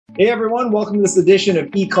Hey everyone, welcome to this edition of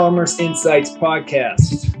E-Commerce Insights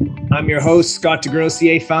Podcast. I'm your host, Scott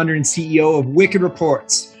DeGrossier, founder and CEO of Wicked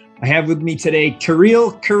Reports. I have with me today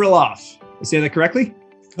Kirill Kirilov. Did I say that correctly?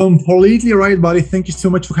 Completely right, buddy. Thank you so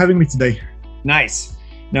much for having me today. Nice.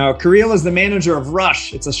 Now, Kirill is the manager of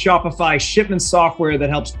Rush. It's a Shopify shipment software that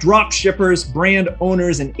helps drop shippers, brand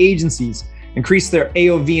owners, and agencies increase their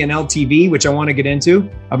AOV and LTV, which I want to get into.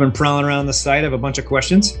 I've been prowling around the site. I have a bunch of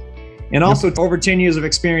questions. And also over 10 years of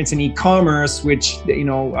experience in e-commerce, which, you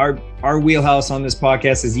know, our wheelhouse on this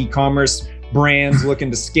podcast is e-commerce brands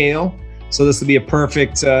looking to scale. So this will be a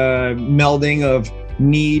perfect melding of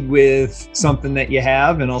need with something that you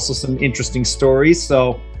have and also some interesting stories.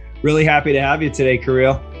 So really happy to have you today,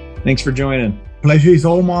 Kirill. Thanks for joining. Pleasure is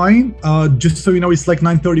all mine. Just so you know, it's like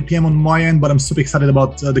 9:30 p.m. on my end, but I'm super excited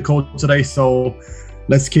about the call today. So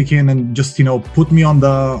let's kick in and just, you know, put me on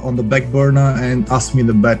the back burner and ask me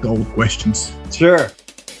the bad old questions. Sure.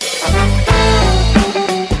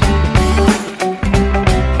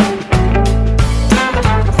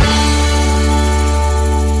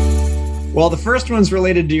 Well, the first one's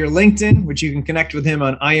related to your LinkedIn, which you can connect with him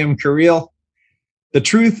on I Am Kirill. The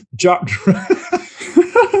truth,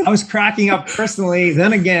 I was cracking up personally.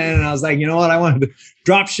 Then again, and I was like, you know what? I wanted to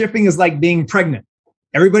drop shipping is like being pregnant.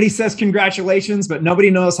 Everybody says congratulations, but nobody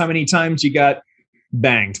knows how many times you got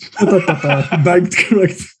banged. Banged,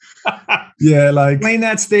 correct. Yeah, like explain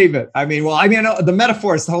that statement. I know the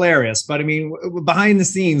metaphor is hilarious, but I mean, behind the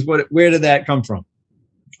scenes, where did that come from?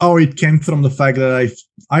 Oh, it came from the fact that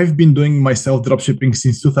I've been doing myself dropshipping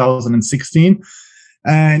since 2016.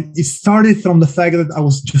 And it started from the fact that I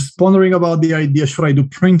was just pondering about the idea, should I do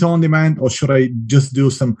print on demand or should I just do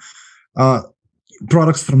some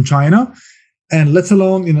products from China? And let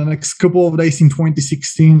alone in the next couple of days in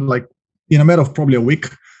 2016, like in a matter of probably a week,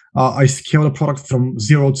 I scaled a product from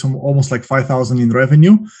zero to almost like 5,000 in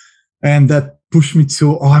revenue. And that pushed me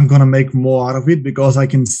to, I'm going to make more out of it because I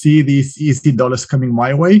can see these easy dollars coming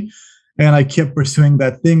my way. And I kept pursuing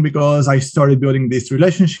that thing because I started building these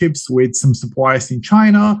relationships with some suppliers in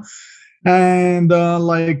China. And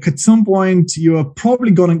like at some point, you are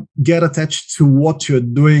probably going to get attached to what you're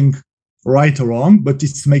doing right or wrong, but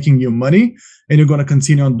it's making you money and you're going to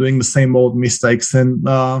continue on doing the same old mistakes. And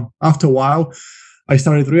after a while, I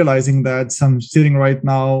started realizing that I'm sitting right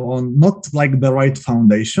now on not like the right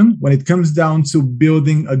foundation when it comes down to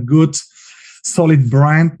building a good, solid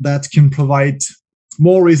brand that can provide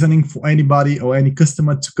more reasoning for anybody or any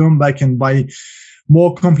customer to come back and buy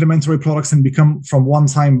more complementary products and become from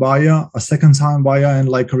one-time buyer, a second-time buyer, and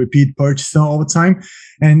like a repeat purchaser over time.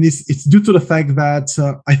 And it's due to the fact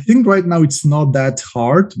that I think right now it's not that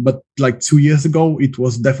hard, but like 2 years ago, it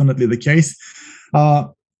was definitely the case.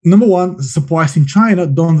 Number one, suppliers in China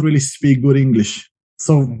don't really speak good English.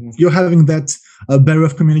 So you're having that barrier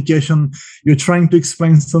of communication. You're trying to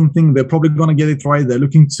explain something. They're probably going to get it right. They're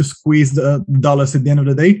looking to squeeze the dollars at the end of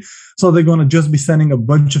the day. So they're going to just be sending a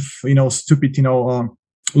bunch of, stupid,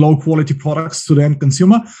 low quality products to the end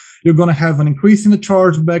consumer. You're going to have an increase in the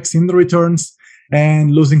chargebacks, in the returns, and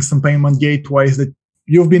losing some payment gateways that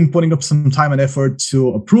you've been putting up some time and effort to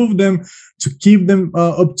approve them, to keep them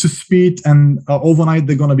up to speed. And overnight,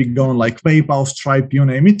 they're going to be gone like PayPal, Stripe, you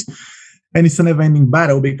name it. And it's a never-ending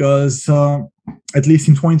battle because, at least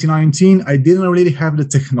in 2019, I didn't really have the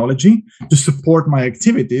technology to support my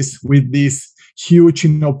activities with these huge,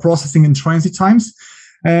 processing and transit times.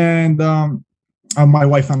 And my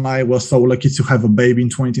wife and I were so lucky to have a baby in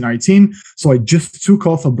 2019. So I just took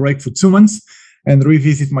off a break for 2 months and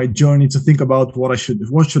revisit my journey to think about what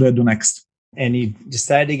should I do next. And you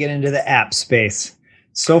decided to get into the app space.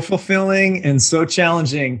 So fulfilling and so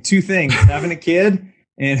challenging. Two things: having a kid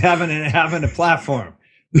and having a platform.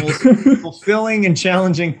 Most fulfilling and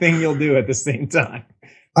challenging thing you'll do at the same time.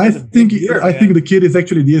 I think the kid is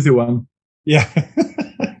actually the easy one. Yeah,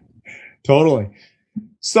 totally.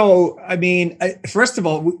 So, first of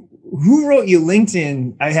all, who wrote you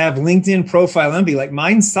LinkedIn? I have LinkedIn profile envy. Like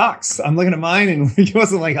mine sucks. I'm looking at mine and it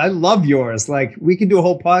wasn't like, I love yours. Like we could do a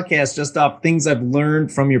whole podcast just off things I've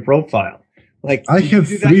learned from your profile. Like I have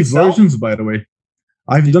 3 versions, by the way.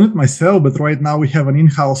 I've done it myself, but right now we have an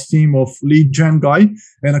in-house team of lead gen guy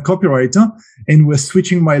and a copywriter, and we're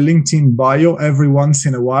switching my LinkedIn bio every once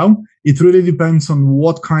in a while. It really depends on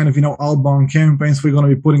what kind of, outbound campaigns we're going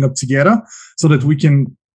to be putting up together so that we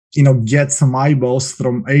can, get some eyeballs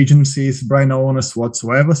from agencies, brand owners,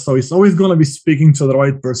 whatsoever. So it's always going to be speaking to the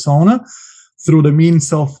right persona through the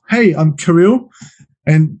means of, hey, I'm Kirill.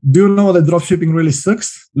 And do you know that dropshipping really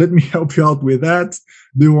sucks? Let me help you out with that.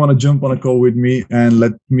 Do you want to jump on a call with me and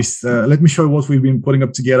let me show you what we've been putting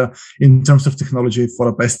up together in terms of technology for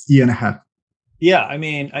the past year and a half? Yeah, I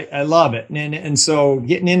mean, I love it. And so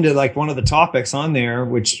getting into like one of the topics on there,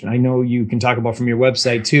 which I know you can talk about from your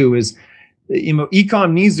website too, is, you know,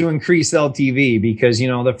 ecom needs to increase LTV because, you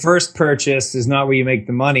know, the first purchase is not where you make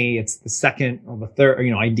the money. It's the second or the third,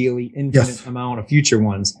 you know, ideally infinite amount of future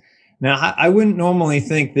ones. Now, I wouldn't normally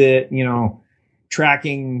think that, you know,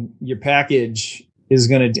 tracking your package is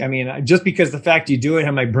going to, I mean, just because the fact you do it,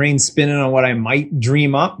 have my brain spinning on what I might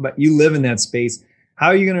dream up, but you live in that space. How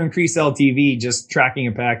are you going to increase LTV just tracking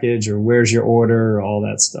a package, or where's your order, or all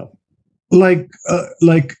that stuff? Like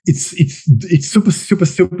it's super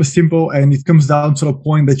simple, and it comes down to a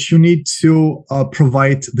point that you need to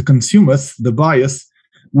provide the consumers, the buyers,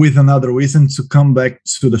 with another reason to come back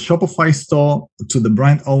to the Shopify store, to the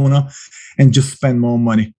brand owner, and just spend more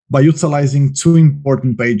money by utilizing two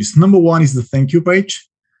important pages. Number one is the thank you page,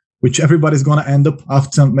 which everybody's going to end up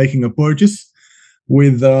after making a purchase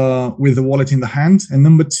with the wallet in the hand. And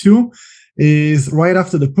number two is right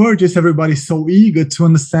after the purchase, everybody's so eager to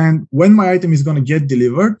understand when my item is going to get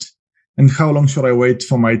delivered and how long should I wait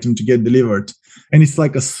for my item to get delivered. And it's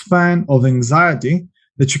like a span of anxiety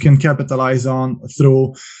that you can capitalize on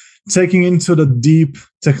through taking into the deep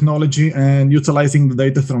technology and utilizing the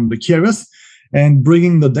data from the carriers and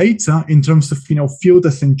bringing the data in terms of, you know,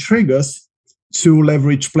 filters and triggers to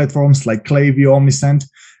leverage platforms like Klaviyo, Omnisend,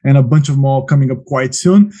 and a bunch of more coming up quite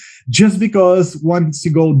soon. Just because once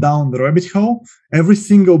you go down the rabbit hole, every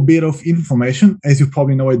single bit of information, as you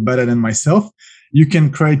probably know it better than myself, you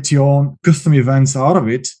can create your own custom events out of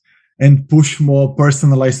it and push more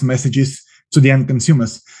personalized messages to the end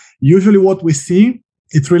consumers. Usually what we see,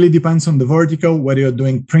 it really depends on the vertical, whether you're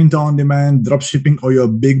doing print on demand, drop shipping, or you're a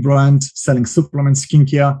big brand selling supplements,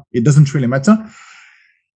 skincare, it doesn't really matter.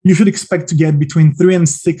 You should expect to get between 3 and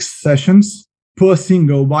 6 sessions per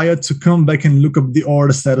single buyer to come back and look up the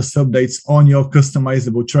order status updates on your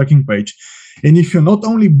customizable tracking page. And if you not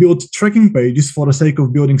only build tracking pages for the sake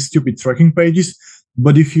of building stupid tracking pages,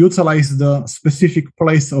 but if you utilize the specific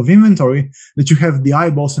place of inventory that you have the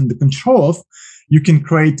eyeballs and the control of, you can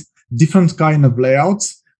create different kind of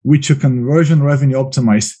layouts which you conversion revenue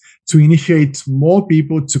optimize to initiate more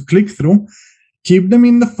people to click through, keep them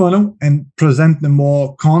in the funnel, and present them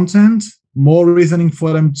more content, more reasoning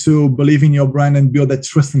for them to believe in your brand and build that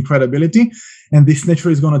trust and credibility. And this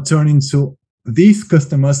naturally is going to turn into these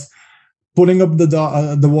customers pulling up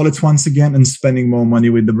the wallets once again and spending more money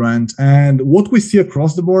with the brand. And what we see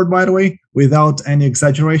across the board, by the way, without any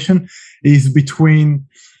exaggeration, is between,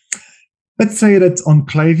 let's say that on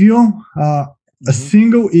Klaviyo, a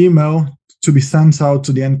single email to be sent out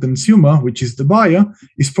to the end consumer, which is the buyer,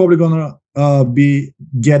 is probably going to be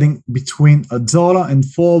getting between $1 and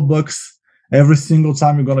 $4 every single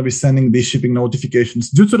time you're going to be sending these shipping notifications,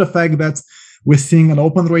 due to the fact that we're seeing an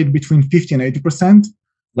open rate between 50 and 80%,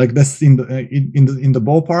 like that's in the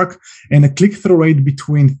ballpark, and a click-through rate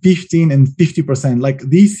between 15 and 50%. Like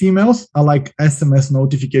these emails are like SMS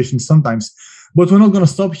notifications sometimes. But we're not going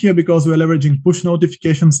to stop here because we're leveraging push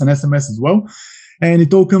notifications and SMS as well. And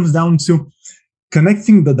it all comes down to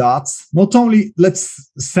connecting the dots. Not only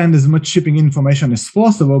let's send as much shipping information as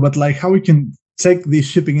possible, but like how we can take this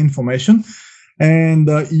shipping information and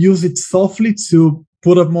use it softly to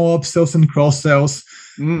put up more upsells and cross-sells,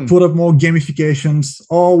 put up more gamifications,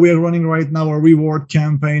 or we're running right now a reward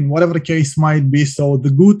campaign, whatever the case might be. So the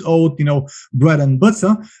good old, bread and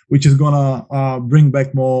butter, which is going to bring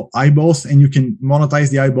back more eyeballs, and you can monetize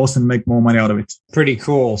the eyeballs and make more money out of it. Pretty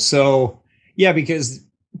cool. So yeah, because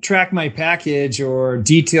track my package or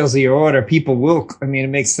details of your order, people will, it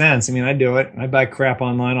makes sense. I do it. I buy crap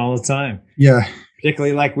online all the time. Yeah.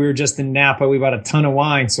 Particularly like we were just in Napa, we bought a ton of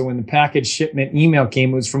wine. So when the package shipment email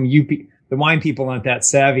came, it was from UP. The wine people aren't that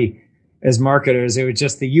savvy as marketers. It was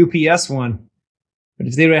just the UPS one. But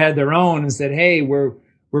if they would have had their own and said, hey, we're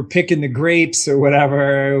picking the grapes or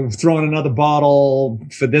whatever, throwing another bottle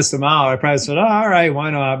for this amount, I probably said, oh, all right,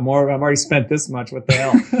 why not more? I've already spent this much. What the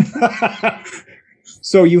hell?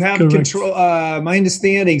 So you have control, my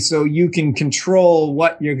understanding, so you can control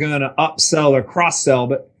what you're going to upsell or cross-sell,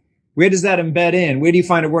 but where does that embed in? Where do you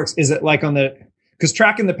find it works? Is it like because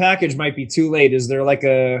tracking the package might be too late. Is there like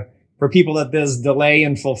for people that there's delay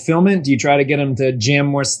in fulfillment, do you try to get them to jam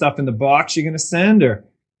more stuff in the box you're going to send, or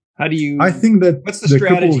how do you? I think that what's the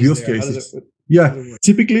strategy? Couple of use cases.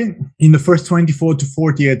 Typically in the first 24 to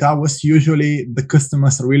 48 hours, usually the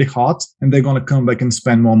customers are really hot and they're going to come back and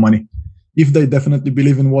spend more money if they definitely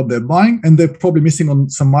believe in what they're buying, and they're probably missing on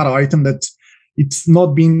some other item that it's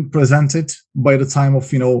not being presented by the time of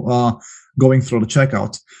going through the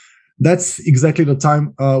checkout. That's exactly the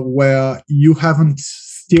time where you haven't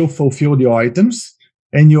still fulfilled your items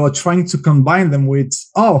and you are trying to combine them with,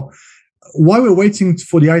 while we're waiting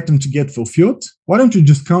for the item to get fulfilled, why don't you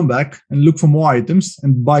just come back and look for more items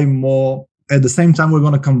and buy more? At the same time, we're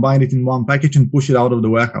going to combine it in one package and push it out of the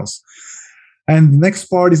warehouse. And the next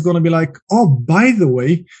part is going to be like, oh, by the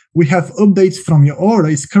way, we have updates from your order.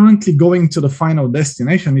 It's currently going to the final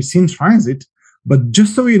destination. It's in transit. But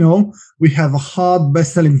just so you know, we have a hot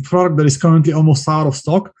best-selling product that is currently almost out of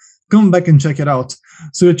stock. Come back and check it out.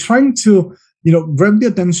 So you're trying to, grab the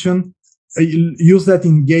attention, use that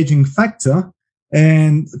engaging factor,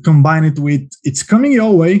 and combine it with, it's coming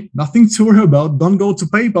your way, nothing to worry about. Don't go to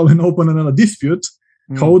PayPal and open another dispute.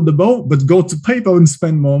 Hold the boat, but go to PayPal and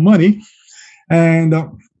spend more money. And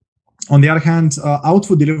on the other hand, out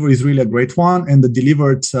for delivery is really a great one. And the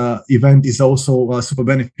delivered event is also super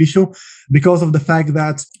beneficial because of the fact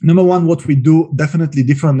that, number one, what we do definitely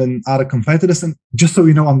different than other competitors. And just so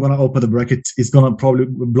you know, I'm going to open the bracket. It's going to probably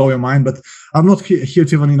blow your mind, but I'm not here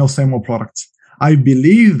to even, sell more products. I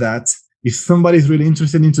believe that if somebody's really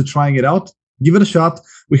interested into trying it out, give it a shot.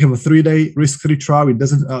 We have a 3-day risk-free trial.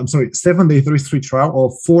 7-day risk-free trial,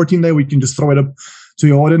 or 14-day. We can just throw it up to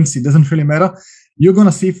your audience. It doesn't really matter. You're going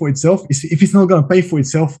to see for itself. If it's not going to pay for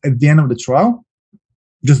itself at the end of the trial,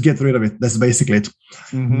 just get rid of it. That's basically it.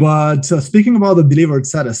 Mm-hmm. But speaking about the delivered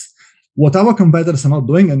status, what our competitors are not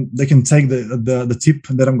doing, and they can take the tip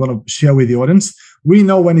that I'm going to share with the audience. We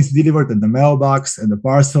know when it's delivered at the mailbox, at the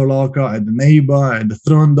parcel locker, at the neighbor, at the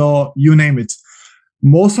front door, you name it.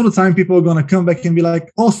 Most of the time, people are going to come back and be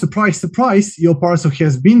like, oh, surprise, surprise, your parcel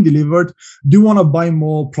has been delivered. Do you want to buy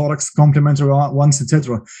more products, complimentary ones,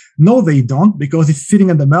 etc.? No, they don't, because it's sitting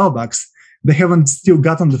at the mailbox. They haven't still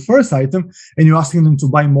gotten the first item, and you're asking them to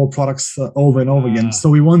buy more products over and over again. So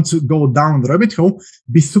we want to go down the rabbit hole,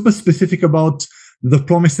 be super specific about the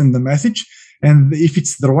promise and the message. And if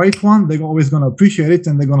it's the right one, they're always going to appreciate it,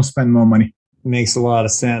 and they're going to spend more money. Makes a lot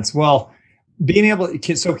of sense. Well,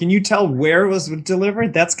 so can you tell where it was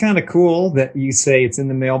delivered? That's kind of cool that you say it's in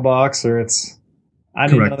the mailbox, or I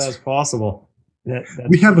didn't know that was possible.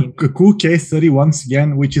 We have a cool case study once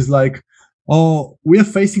again, which is like, we are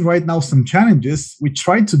facing right now some challenges. We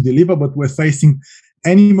tried to deliver, but we're facing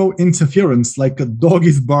animal interference, like a dog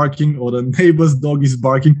is barking or the neighbor's dog is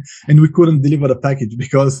barking, and we couldn't deliver the package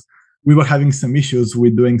because we were having some issues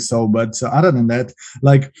with doing so. But other than that,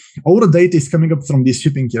 like, all the data is coming up from these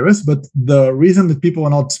shipping carriers. But the reason that people are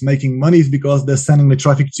not making money is because they're sending the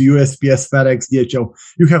traffic to USPS, FedEx, DHL.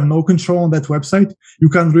 You have no control on that website. You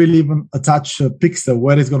can't really even attach a pixel,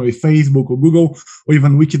 whether it's going to be Facebook or Google or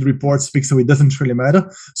even Wicked Reports pixel. It doesn't really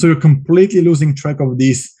matter. So you're completely losing track of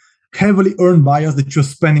these heavily earned buyers that you're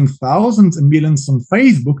spending thousands and millions on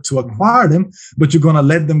Facebook to acquire them, but you're going to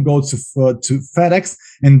let them go to FedEx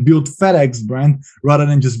and build FedEx brand rather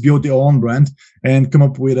than just build your own brand and come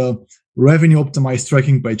up with a revenue optimized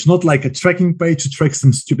tracking page, not like a tracking page to track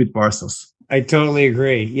some stupid parcels. I totally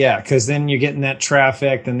agree. Yeah, because then you're getting that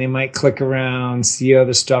traffic, then they might click around, see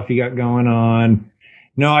other stuff you got going on.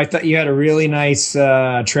 No, I thought you had a really nice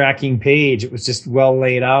tracking page. It was just well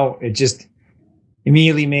laid out. It just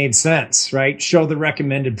immediately made sense, right? Show the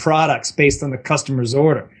recommended products based on the customer's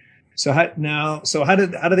order. So how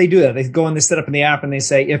do they do that? They go and they set up in the app and they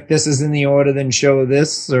say, if this is in the order, then show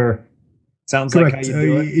this, or sounds correct. Like how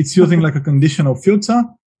you do it. It's using like a conditional filter,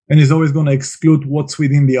 and is always going to exclude what's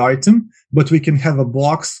within the item. But we can have a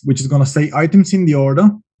box which is going to say items in the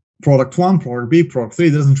order, product 1, product B, product 3.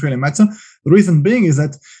 It doesn't really matter. The reason being is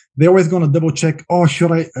that they're always going to double check,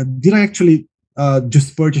 did I actually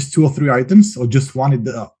just purchase 2 or 3 items, or just one,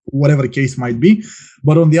 whatever the case might be.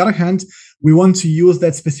 But on the other hand, we want to use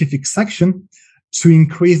that specific section to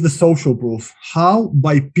increase the social proof. How?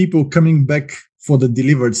 By people coming back for the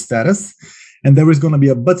delivered status. And there is going to be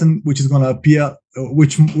a button which is going to appear,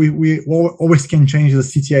 which we always can change the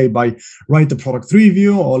CTA by write a product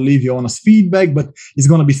review or leave your honest feedback, but it's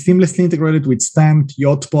going to be seamlessly integrated with Stamped,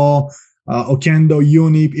 Yotpo, Okendo,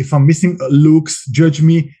 Unip. If I'm missing Lux, judge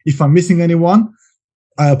me. If I'm missing anyone,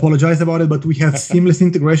 I apologize about it, but we have seamless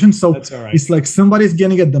integration. So it's like somebody's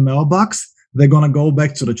getting at the mailbox. They're going to go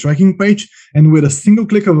back to the tracking page. And with a single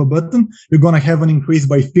click of a button, you're going to have an increase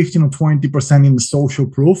by 15 or 20% in the social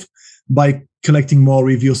proof by collecting more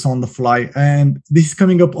reviews on the fly. And this is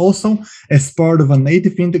coming up also as part of a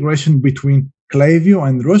native integration between Klaviyo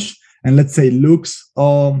and Rush, and let's say Lux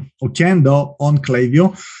or Okendo on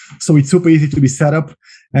Klaviyo. So it's super easy to be set up.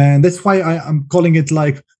 And that's why I'm calling it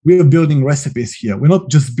like we're building recipes here. We're not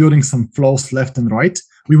just building some flows left and right.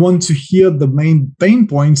 We want to hear the main pain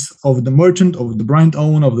points of the merchant, of the brand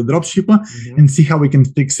owner, of the dropshipper, and see how we can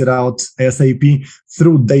fix it out ASAP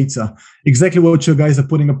through data. Exactly what you guys are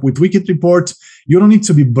putting up with Wicked Report. You don't need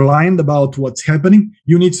to be blind about what's happening.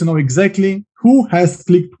 You need to know exactly who has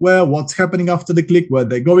clicked where, what's happening after the click, where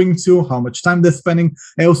they're going to, how much time they're spending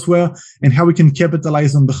elsewhere, and how we can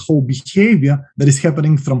capitalize on the whole behavior that is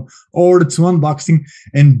happening from order to unboxing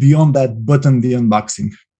and beyond that button, the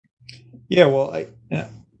unboxing. Yeah, well,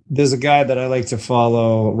 there's a guy that I like to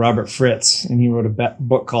follow, Robert Fritz, and he wrote a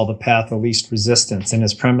book called The Path of Least Resistance. And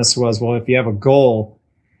his premise was, well, if you have a goal,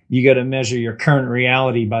 you got to measure your current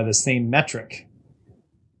reality by the same metric.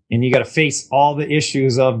 And you got to face all the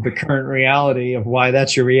issues of the current reality of why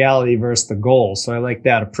that's your reality versus the goal. So I like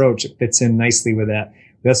that approach. It fits in nicely with that.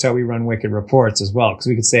 That's how we run Wicked Reports as well. Because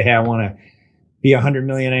we could say, hey, I want to be a 100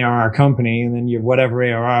 million ARR company, and then you whatever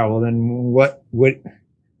ARR. Well, then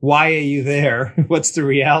why are you there? What's the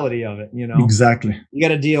reality of it? You know, exactly. You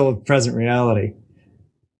got to deal with present reality.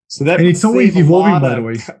 So that, and it's always evolving, by the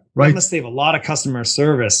way, right? That must save a lot of customer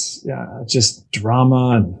service, just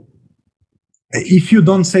drama. And if you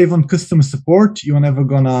don't save on customer support, you're never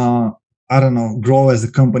gonna, grow as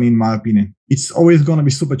a company, in my opinion. It's always gonna be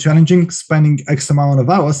super challenging spending X amount of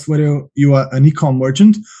hours, whether you are an e-com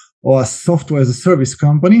merchant or a software as a service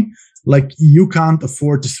company. Like, you can't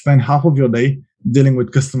afford to spend half of your day dealing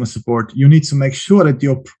with customer support. You need to make sure that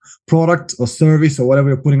your product or service or whatever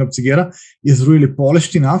you're putting up together is really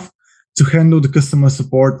polished enough to handle the customer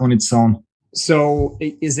support on its own. So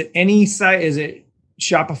is it any size? Is it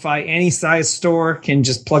Shopify, any size store can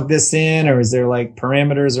just plug this in, or is there like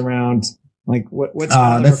parameters around like what's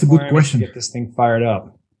that's a good question to get this thing fired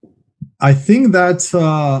up? I think that's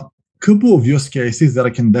a couple of use cases that I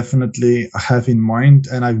can definitely have in mind,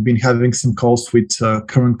 and I've been having some calls with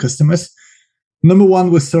current customers. Number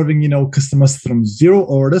one, we're serving, customers from 0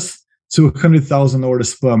 orders to 100,000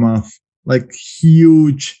 orders per month, like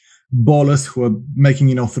huge ballers who are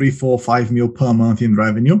making, 3, 4, 5 mil per month in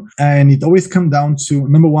revenue. And it always comes down to,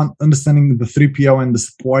 number one, understanding the 3PL and the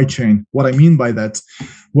supply chain. What I mean by that,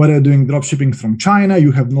 whether you're doing dropshipping from China,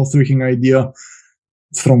 you have no freaking idea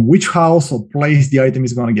from which house or place the item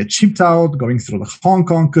is going to get shipped out, going through the Hong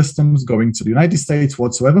Kong customs, going to the United States,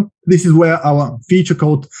 whatsoever. This is where our feature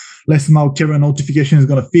called last mile carrier notification is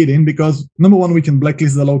going to fit in, because number one, we can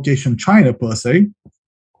blacklist the location China per se,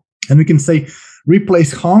 and we can say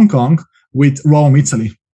replace Hong Kong with Rome,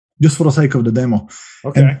 Italy, just for the sake of the demo.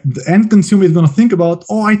 Okay. And the end consumer is going to think about,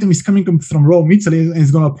 item is coming from Rome, Italy, and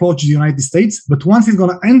it's going to approach the United States. But once it's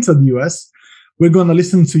going to enter the US, we're going to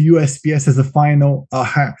listen to USPS as a final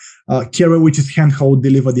carrier, which is handhold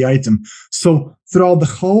deliver the item. So throughout the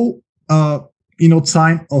whole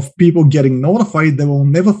time of people getting notified, they will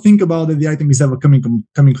never think about that the item is ever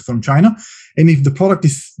coming from China. And if the product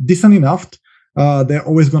is decent enough, they're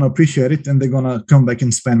always going to appreciate it, and they're going to come back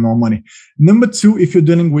and spend more money. Number two, if you're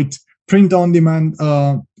dealing with print-on-demand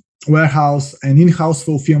warehouse and in-house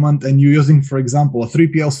fulfillment, and you're using, for example, a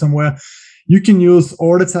 3PL somewhere, you can use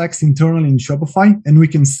order tags internally in Shopify, and we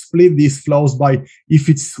can split these flows by if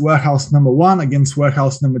it's warehouse number 1 against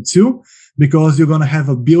warehouse number 2, because you're going to have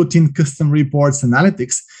a built-in custom reports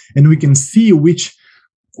analytics, and we can see which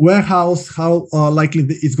warehouse, how likely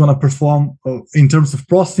it's going to perform in terms of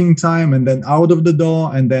processing time, and then out of the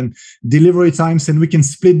door, and then delivery times. And we can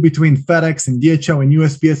split between FedEx and DHL and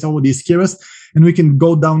USPS, all these carriers, and we can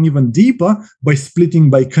go down even deeper by splitting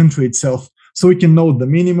by country itself. So we can know the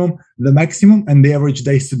minimum, the maximum, and the average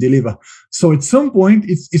days to deliver. So at some point,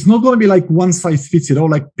 it's not going to be like one size fits it all.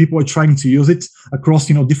 Like people are trying to use it across,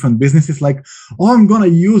 different businesses. Like, I'm going to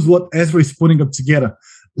use what Ezra is putting up together.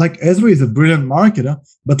 Like, Ezra is a brilliant marketer,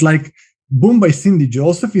 but like Boom by Cindy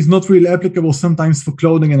Joseph is not really applicable sometimes for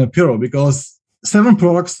clothing and apparel, because 7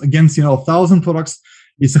 products against 1,000 products,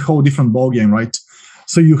 it's a whole different ballgame, right?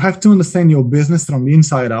 So you have to understand your business from the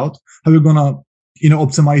inside out, how you're going to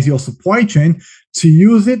optimize your supply chain to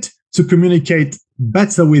use it to communicate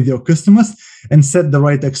better with your customers and set the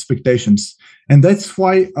right expectations. And that's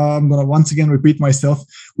why I'm going to once again repeat myself.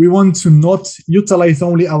 We want to not utilize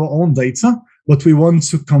only our own data, but we want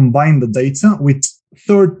to combine the data with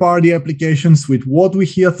third-party applications, with what we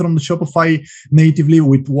hear from the Shopify natively,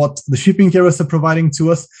 with what the shipping carriers are providing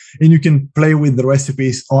to us, and you can play with the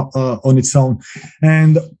recipes on its own.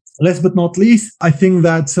 And last but not least, I think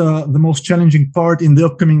that the most challenging part in the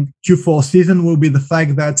upcoming Q4 season will be the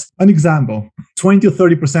fact that, an example, 20 or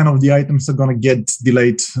 30% of the items are going to get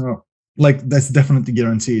delayed. Like, that's definitely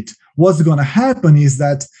guaranteed. What's going to happen is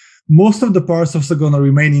that most of the parcels are going to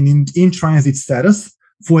remain in transit status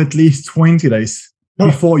for at least 20 days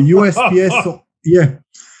before USPS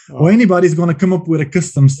or anybody is going to come up with a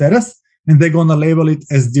custom status, and they're going to label it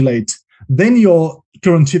as delayed. Then your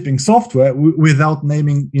current shipping software, without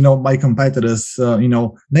naming, my competitors,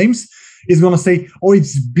 names, it's going to say, oh,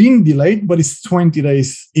 it's been delayed, but it's 20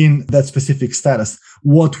 days in that specific status.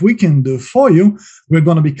 What we can do for you, we're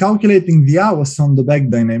going to be calculating the hours on the back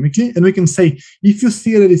dynamically. And we can say, if you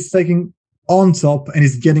see that it's taking on top and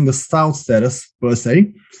it's getting a stalled status per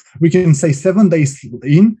se, we can say 7 days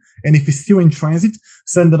in. And if it's still in transit,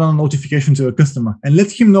 send it on a notification to a customer and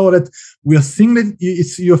let him know that we are seeing that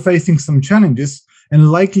you're facing some challenges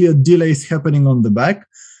and likely a delay is happening on the back.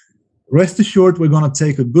 Rest assured, we're going to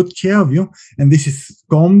take a good care of you. And this is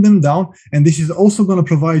calm them down. And this is also going to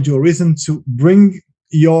provide you a reason to bring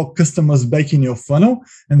your customers back in your funnel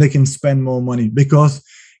and they can spend more money because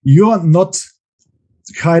you are not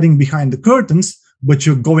hiding behind the curtains, but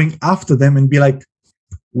you're going after them and be like,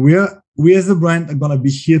 we as a brand are going to be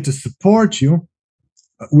here to support you.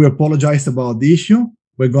 We apologize about the issue.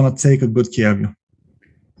 We're going to take a good care of you.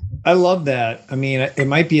 I love that. I mean, it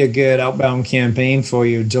might be a good outbound campaign for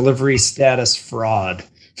you, delivery status fraud,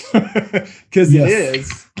 because it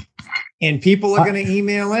is. And people are going to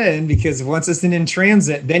email in because once it's in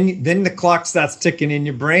transit, then the clock starts ticking in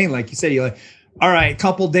your brain. Like you said, you're like, all right, a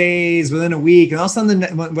couple days, within a week. And all of a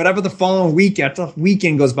sudden, whatever the following week, after the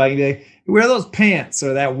weekend goes by, you're like, wear those pants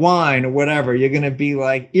or that wine or whatever. You're going to be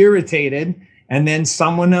like irritated. And then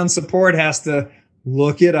someone on support has to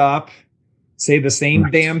look it up, say the same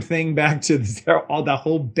damn thing back to the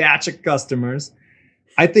whole batch of customers.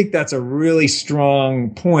 I think that's a really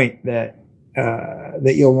strong point that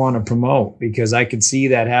you'll want to promote because I could see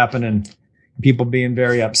that happening, people being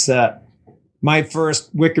very upset. My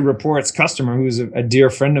first Wicked Reports customer, who's a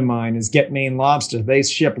dear friend of mine, is Get Maine Lobster. They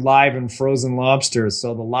ship live and frozen lobsters.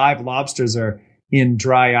 So the live lobsters are in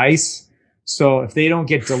dry ice. So if they don't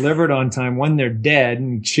get delivered on time, when they're dead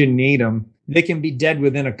and you shouldn't eat them, they can be dead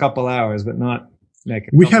within a couple hours, but not like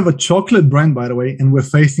we have a chocolate brand, by the way, and we're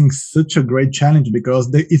facing such a great challenge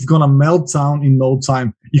because it's going to melt down in no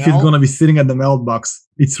time. If it's going to be sitting at the melt box,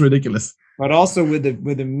 it's ridiculous. But also with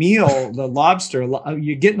the meal, the lobster,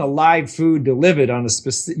 you're getting a live food delivered on a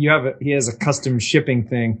specific. He has a custom shipping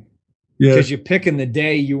thing because you're picking the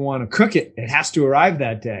day you want to cook it. It has to arrive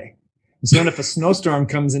that day. And so then if a snowstorm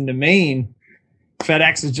comes into Maine,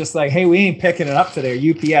 FedEx is just like, hey, we ain't picking it up today.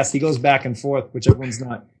 Or UPS, he goes back and forth, whichever one's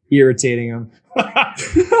not irritating him.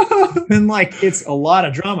 And like, it's a lot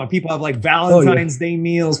of drama. People have like Valentine's Day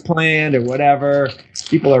meals planned or whatever.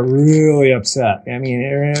 People are really upset. I mean,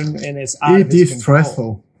 and it's out of his control.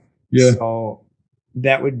 Stressful. Yeah. So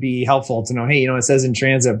that would be helpful to know, hey, it says in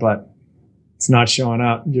transit, but it's not showing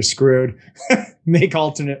up. You're screwed. Make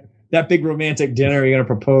alternate. That big romantic dinner you're going to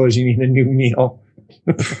propose, you need a new meal.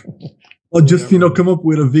 Or just, come up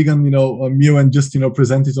with a vegan, meal and just,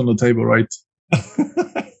 present it on the table, right?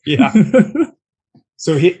 Yeah.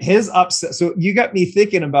 So his upset. So you got me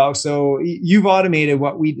thinking about, so you've automated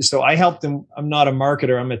what we do. So I helped him. I'm not a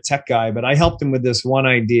marketer. I'm a tech guy, but I helped him with this one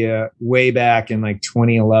idea way back in like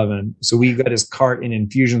 2011. So we got his cart in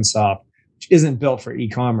Infusionsoft, which isn't built for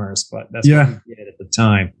e-commerce, but that's what we did at the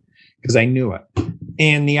time because I knew it.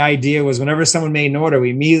 And the idea was whenever someone made an order,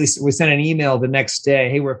 we sent an email the next day.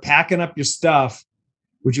 Hey, we're packing up your stuff.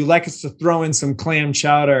 Would you like us to throw in some clam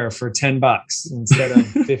chowder for $10 instead of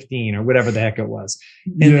 15 or whatever the heck it was?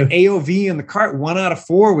 And the AOV in the cart, 1 out of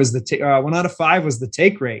 5 was the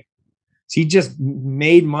take rate. So he just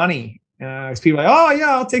made money. People are like, oh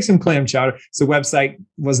yeah, I'll take some clam chowder. So the website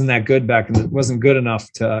wasn't that good back then. It wasn't good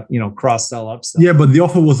enough to, cross-sell, upsell. Yeah, but the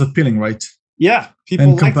offer was appealing, right? Yeah. People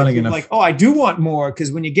and compelling enough. Like, oh, I do want more.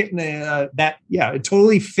 Because when you get in it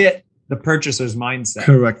totally fit the purchaser's mindset.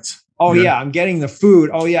 Correct. Oh, yeah, I'm getting the food.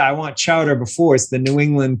 Oh, yeah, I want chowder before. It's the New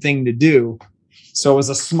England thing to do. So it was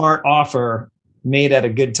a smart offer made at a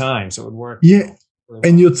good time. So it would work. Yeah.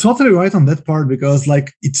 And you're totally right on that part because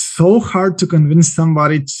it's so hard to convince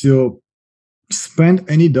somebody to spend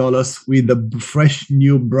any dollars with a fresh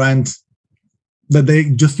new brand that they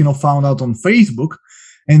just, found out on Facebook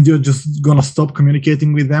and you're just going to stop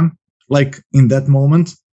communicating with them in that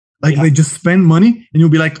moment. They just spend money and you'll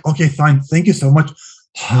be like, okay, fine. Thank you so much.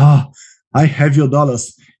 I have your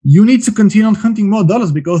dollars. You need to continue on hunting more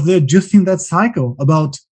dollars because they're just in that cycle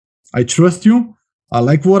about, I trust you. I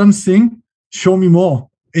like what I'm seeing. Show me more.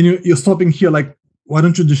 And you're stopping here why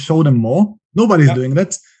don't you just show them more? Nobody's doing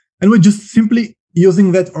that. And we're just simply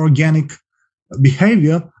using that organic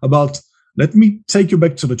behavior about, let me take you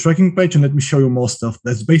back to the tracking page and let me show you more stuff.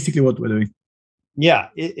 That's basically what we're doing. Yeah,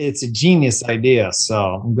 it's a genius idea.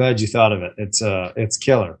 So I'm glad you thought of it. It's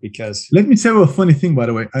killer because. Let me tell you a funny thing, by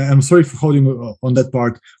the way. I'm sorry for holding on that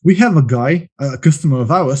part. We have a guy, a customer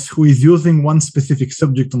of ours, who is using one specific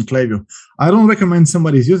subject on Klaviyo. I don't recommend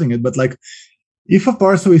somebody's using it, but if a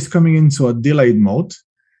parcel is coming into a delayed mode,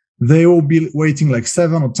 they will be waiting like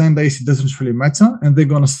 7 or 10 days. It doesn't really matter. And they're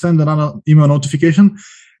going to send another email notification.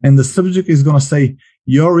 And the subject is going to say,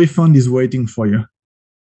 your refund is waiting for you.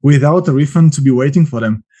 Without a refund to be waiting for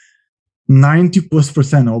them.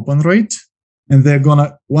 90+% open rate. And they're going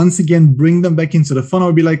to, once again, bring them back into the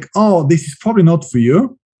funnel. Be like, oh, this is probably not for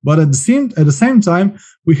you. But at the same time,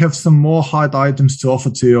 we have some more hot items to offer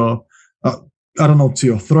to your, to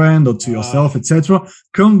your friend or to yourself, etc.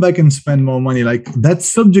 Come back and spend more money. Like that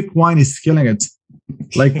subject line is killing it.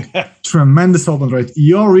 Like tremendous open rate.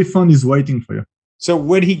 Your refund is waiting for you. So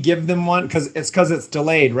would he give them one? Because it's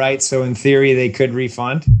delayed, right? So in theory, they could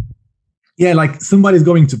refund. Yeah, like somebody's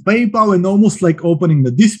going to PayPal and almost like opening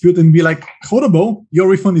the dispute and be like, horrible, your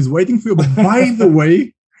refund is waiting for you. But by the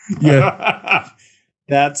way, yeah.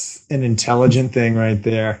 That's an intelligent thing right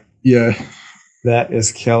there. Yeah. That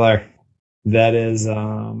is killer. That is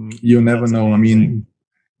you never know. Amazing.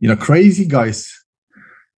 I mean, crazy guys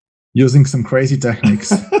using some crazy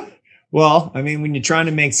techniques. Well, I mean, when you're trying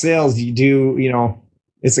to make sales, you do,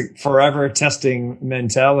 it's a forever testing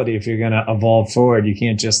mentality if you're going to evolve forward. You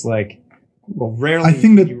can't just rarely I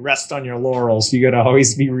think that you rest on your laurels. You got to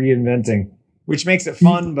always be reinventing, which makes it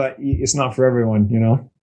fun, but it's not for everyone,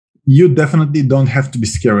 You definitely don't have to be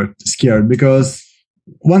scared because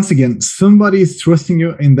once again, somebody is trusting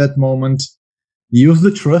you in that moment. Use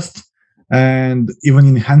the trust and even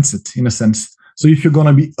enhance it in a sense. So if you're going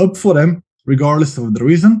to be up for them, regardless of the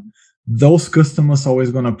reason, those customers are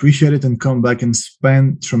always going to appreciate it and come back and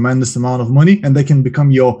spend tremendous amount of money, and they can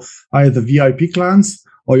become your either VIP clients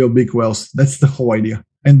or your big whales. That's the whole idea.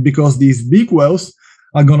 And because these big whales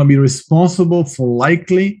are going to be responsible for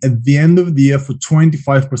likely at the end of the year for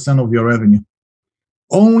 25% of your revenue.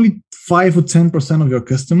 Only 5 or 10% of your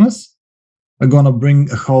customers are going to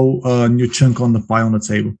bring a whole new chunk on the pie on the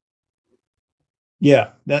table. Yeah,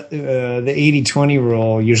 that the 80-20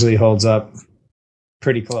 rule usually holds up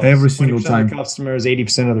pretty close. Every single time. Of the customers,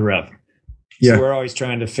 80% of the rev. Yeah. So we're always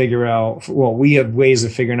trying to figure out, we have ways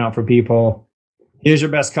of figuring out for people, here's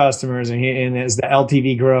your best customers, and as the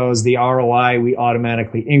LTV grows, the ROI, we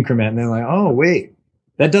automatically increment. And they're like, oh, wait,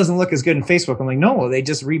 that doesn't look as good in Facebook. I'm like, no, they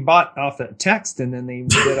just rebought off the text, and then they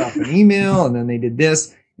did off an email, and then they did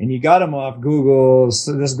this, and you got them off Google.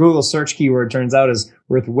 So this Google search keyword turns out is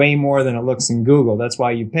worth way more than it looks in Google. That's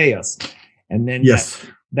why you pay us. And then yes,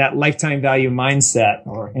 that lifetime value mindset,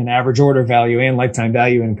 or an average order value and lifetime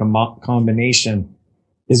value in combination,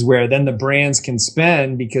 is where then the brands can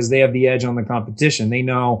spend because they have the edge on the competition. They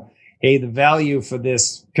know, hey, the value for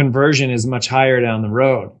this conversion is much higher down the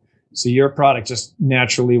road. So your product just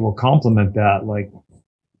naturally will complement that. Like,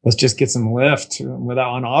 let's just get some lift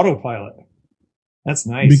without on autopilot. That's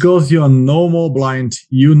nice. Because you're no more blind,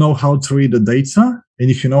 you know how to read the data. And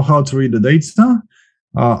if you know how to read the data,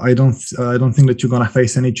 I don't think that you're going to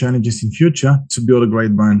face any challenges in future to build a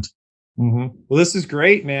great brand. Mm-hmm. Well, this is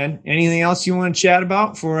great, man. Anything else you want to chat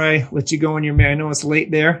about before I let you go on your I know it's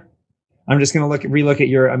late there. I'm just going to relook at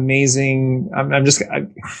your amazing. I was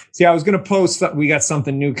going to post. We got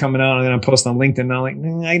something new coming out. I'm going to post on LinkedIn. Now,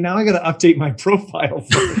 now I got to update my profile.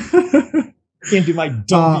 Can't do my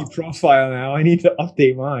dumpy profile now. I need to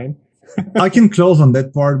update mine. I can close on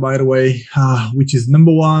that part, by the way, which is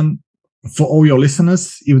number one for all your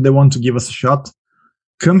listeners. If they want to give us a shot,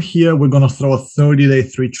 come here. We're going to throw a 30-day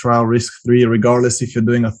free trial, risk-free, regardless if you're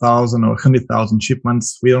doing 1,000 or 100,000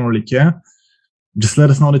 shipments. We don't really care. Just let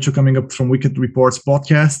us know that you're coming up from Wicked Reports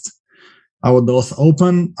podcast. Our doors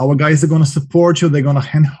open. Our guys are going to support you. They're going to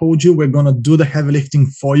handhold you. We're going to do the heavy lifting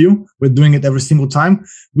for you. We're doing it every single time.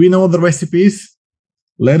 We know the recipes.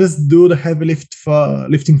 Let us do the heavy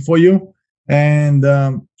lifting for you. And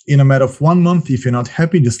in a matter of 1 month, if you're not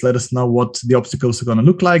happy, just let us know what the obstacles are going to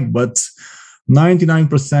look like. But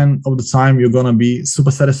 99% of the time, you're going to be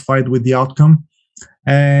super satisfied with the outcome.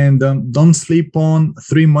 And don't sleep on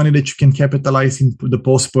free money that you can capitalize into the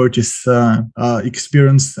post-purchase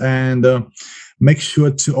experience. And make sure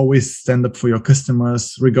to always stand up for your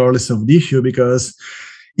customers, regardless of the issue, because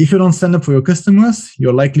if you don't stand up for your customers,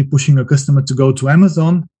 you're likely pushing a customer to go to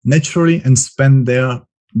Amazon naturally and spend their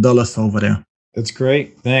dollars over there. That's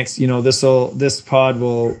great. Thanks. This pod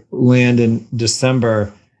will land in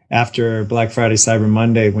December after Black Friday, Cyber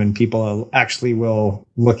Monday, when people actually will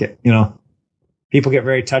look at, people get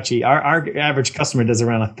very touchy. Our average customer does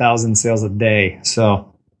around 1,000 sales a day.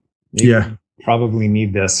 So yeah, probably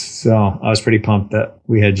need this. So I was pretty pumped that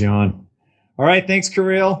we had you on. All right. Thanks,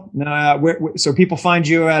 Kirill. So people find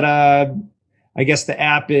you at, I guess the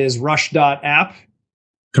app is rush.app.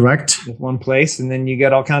 Correct. With one place. And then you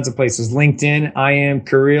get all kinds of places. LinkedIn, I am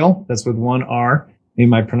Kirill. That's with one R. Maybe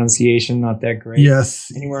my pronunciation not that great.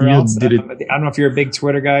 Yes, Anywhere else? I don't know if you're a big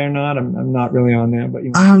Twitter guy or not. I'm not really on there, but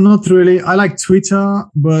I'm not really. I like Twitter,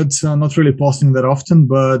 but not really posting that often.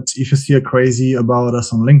 But if you see a crazy about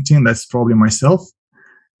us on LinkedIn, that's probably myself.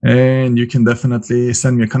 And you can definitely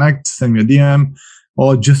send me a connect, send me a DM,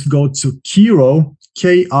 or just go to Kiro,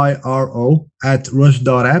 Kiro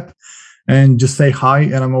 @rush.app, and just say hi.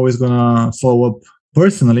 And I'm always gonna follow up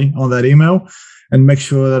personally on that email and make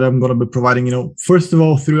sure that I'm gonna be providing, first of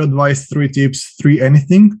all, 3 advice, 3 tips, 3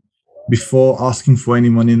 anything before asking for any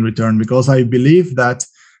money in return. Because I believe that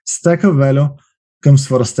stack of value comes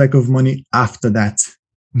for a stack of money after that.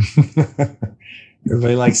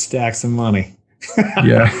 Everybody likes stacks of money.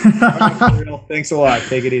 Yeah. Thanks a lot.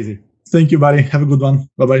 Take it easy. Thank you, buddy. Have a good one.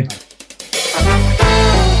 Bye-bye.